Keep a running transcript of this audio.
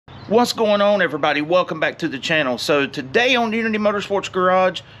What's going on, everybody? Welcome back to the channel. So today on the Unity Motorsports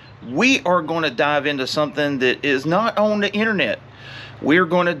Garage, we are going to dive into something that is not on the internet. We're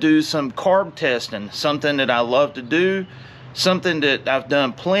going to do some carb testing, something that I love to do, something that I've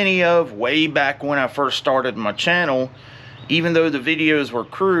done plenty of way back when I first started my channel. Even though the videos were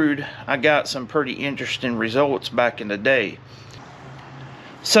crude, I got some pretty interesting results back in the day.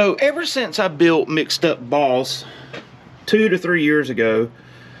 So ever since I built Mixed Up Boss 2 to 3 years ago,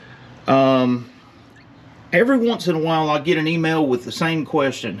 every once in a while I get an email with the same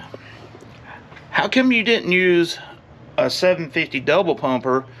question. How come you didn't use a 750 double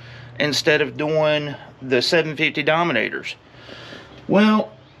pumper instead of doing the 750 Dominators?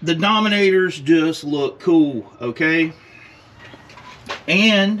 Well, the Dominators just look cool, okay?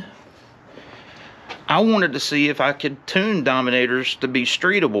 And I wanted to see if I could tune Dominators to be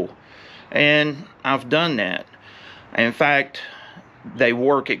streetable, and I've done that. In fact, they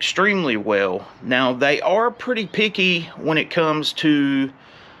work extremely well. Now, they are pretty picky when it comes to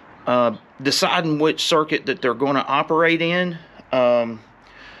deciding which circuit that they're going to operate in. And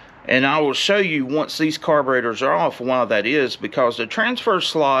I will show you once these carburetors are off why that is, because the transfer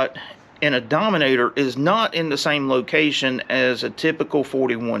slot in a Dominator is not in the same location as a typical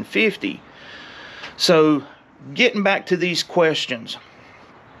 4150. So, getting back to these questions.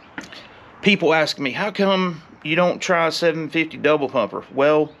 People ask me, how come you don't try a 750 double pumper?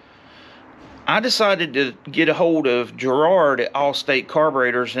 Well, I decided to get a hold of Gerard at Allstate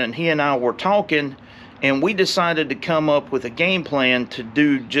Carburetors, and he and I were talking, and we decided to come up with a game plan to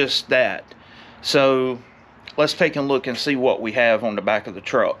do just that. So let's take a look and see what we have on the back of the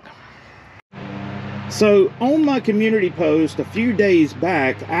truck. So on my community post a few days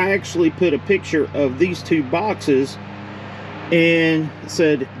back, I actually put a picture of these two boxes and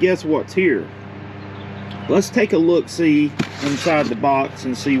said, guess what's here? Let's take a look, see inside the box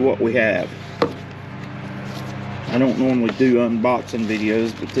and see what we have. I don't normally do unboxing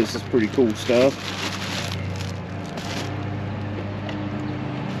videos, but this is pretty cool stuff.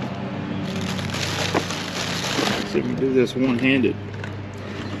 Let's see if we can do this one-handed.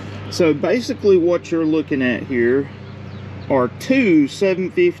 So basically what you're looking at here are two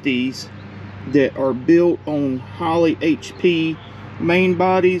 750s that are built on Holley HP main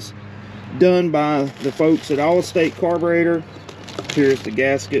bodies, done by the folks at Allstate Carburetor. Here's the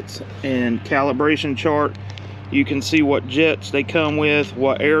gaskets and calibration chart. You can see what jets they come with,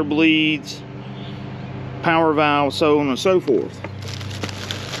 what air bleeds, power valve, so on and so forth.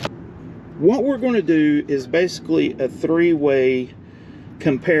 What we're going to do is basically a three-way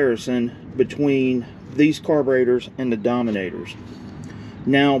comparison between these carburetors and the Dominators.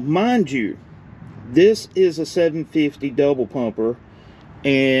 Now, mind you, this is a 750 double pumper,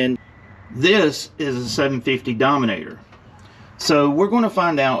 and this is a 750 Dominator. So we're going to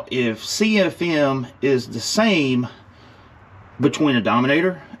find out if CFM is the same between a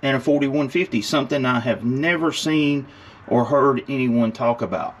Dominator and a 4150, something I have never seen or heard anyone talk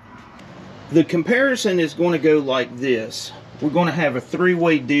about. The comparison is going to go like this. We're going to have a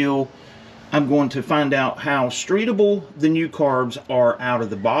three-way deal. I'm going to find out how streetable the new carbs are out of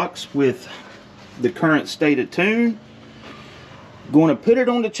the box with the current state of tune. Going to put it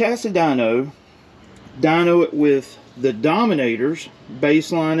on the chassis dyno it with the Dominators,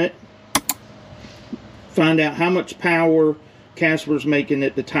 baseline it, find out how much power CASPER's making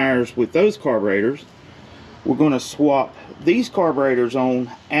at the tires with those carburetors. We're going to swap these carburetors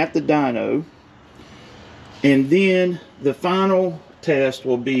on at the dyno, and then the final test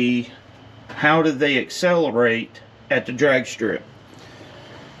will be how do they accelerate at the drag strip.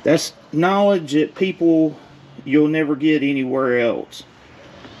 That's knowledge that you'll never get anywhere else.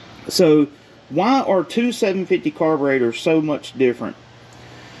 So why are two 750 carburetors so much different?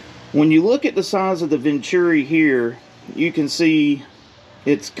 When you look at the size of the Venturi here, you can see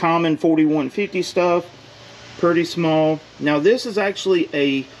it's common 4150 stuff, pretty small. Now this is actually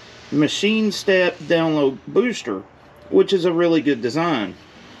a machine step download booster, which is a really good design.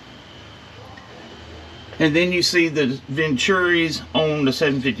 And then you see the Venturis on the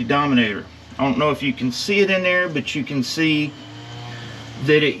 750 Dominator. I don't know if you can see it in there, but you can see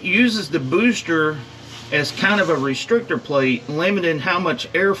that it uses the booster as kind of a restrictor plate, limiting how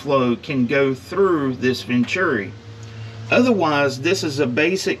much airflow can go through this Venturi. Otherwise, this is a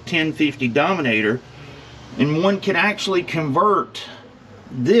basic 1050 Dominator, and one can actually convert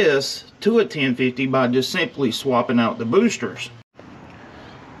this to a 1050 by just simply swapping out the boosters.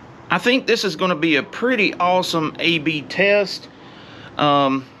 I think this is going to be a pretty awesome A/B test.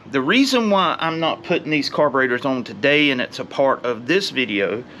 The reason why I'm not putting these carburetors on today, and it's a part of this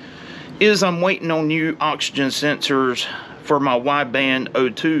video, is I'm waiting on new oxygen sensors for my wideband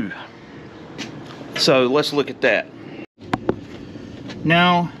O2. So let's look at that.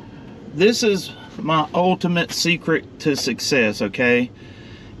 Now, this is my ultimate secret to success, okay,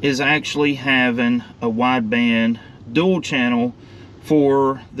 is actually having a wideband dual channel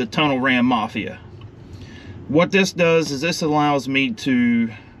for the TUNNELRAM MAFIA. What this does is this allows me to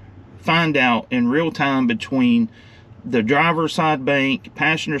find out in real time between the driver's side bank,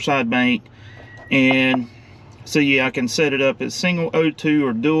 passenger side bank, and so yeah, I can set it up as single O2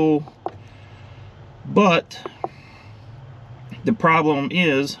 or dual. But the problem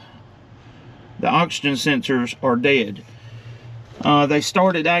is the oxygen sensors are dead. They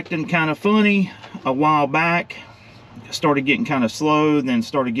started acting kind of funny a while back, started getting kind of slow, then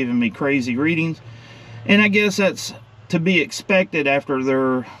started giving me crazy readings, and I guess that's to be expected after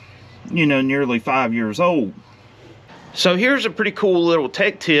they're, you know, nearly 5 years old. So here's a pretty cool little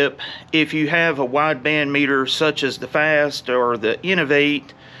tech tip if you have a wideband meter such as the Fast or the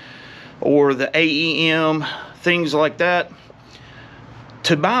Innovate or the AEM, things like that.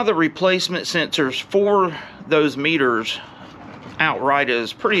 To buy the replacement sensors for those meters outright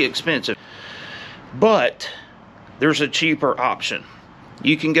is pretty expensive, but there's a cheaper option.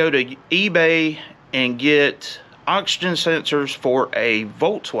 You can go to eBay and get oxygen sensors for a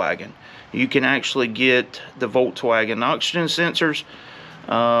Volkswagen. You can actually get the Volkswagen oxygen sensors,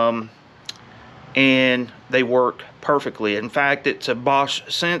 and they work perfectly. In fact, it's a Bosch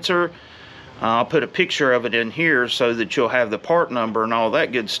sensor. I'll put a picture of it in here so that you'll have the part number and all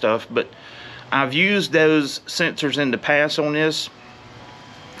that good stuff. But I've used those sensors in the past on this.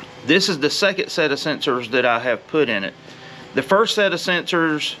 This is the second set of sensors that I have put in it. The first set of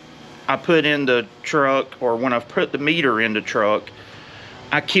sensors I put in the truck, or when I've put the meter in the truck,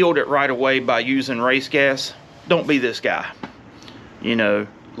 I killed it right away by using race gas. Don't be this guy. You know,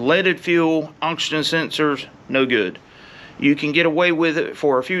 leaded fuel, oxygen sensors, no good. You can get away with it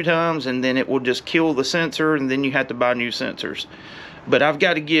for a few times and then it will just kill the sensor, and then you have to buy new sensors. But I've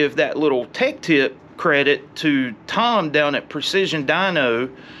got to give that little tech tip credit to Tom down at Precision Dyno,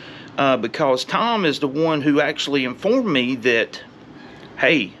 because Tom is the one who actually informed me that,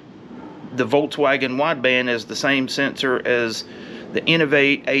 hey, the Volkswagen wideband is the same sensor as the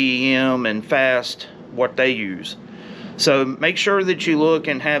Innovate, AEM, and Fast, what they use. So make sure that you look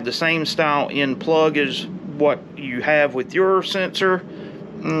and have the same style in plug as what you have with your sensor,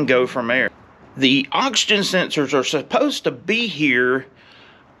 and go from there. The oxygen sensors are supposed to be here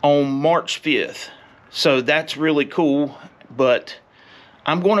on March 5th, so that's really cool. But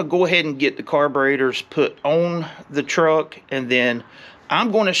I'm going to go ahead and get the carburetors put on the truck, and then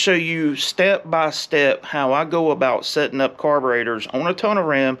I'm going to show you step by step how I go about setting up carburetors on a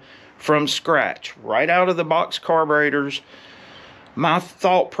TUNNELRAM from scratch, right out of the box carburetors, my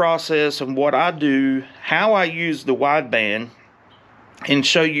thought process and what I do, how I use the wideband, and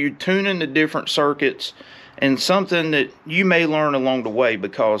show you tuning the different circuits, and something that you may learn along the way,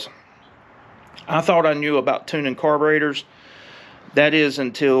 because I thought I knew about tuning carburetors. That is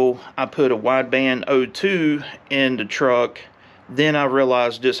until I put a wideband O2 in the truck. Then I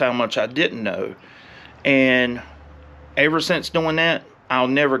realized just how much I didn't know. And ever since doing that, I'll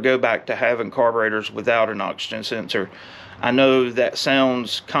never go back to having carburetors without an oxygen sensor. I know that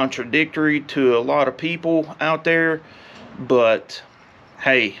sounds contradictory to a lot of people out there, but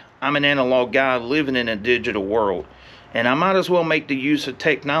hey, I'm an analog guy living in a digital world, and I might as well make the use of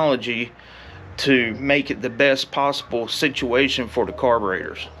technology to make it the best possible situation for the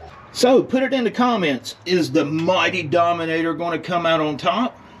carburetors. So put it in the comments, is the mighty Dominator going to come out on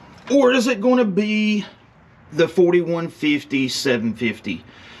top, or is it going to be the 4150 750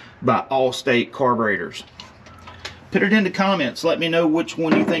 by Allstate carburetors? Put it in the comments. Let me know which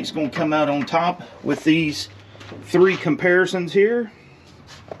one you think is going to come out on top with these three comparisons here,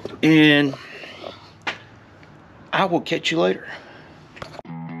 and I will catch you later.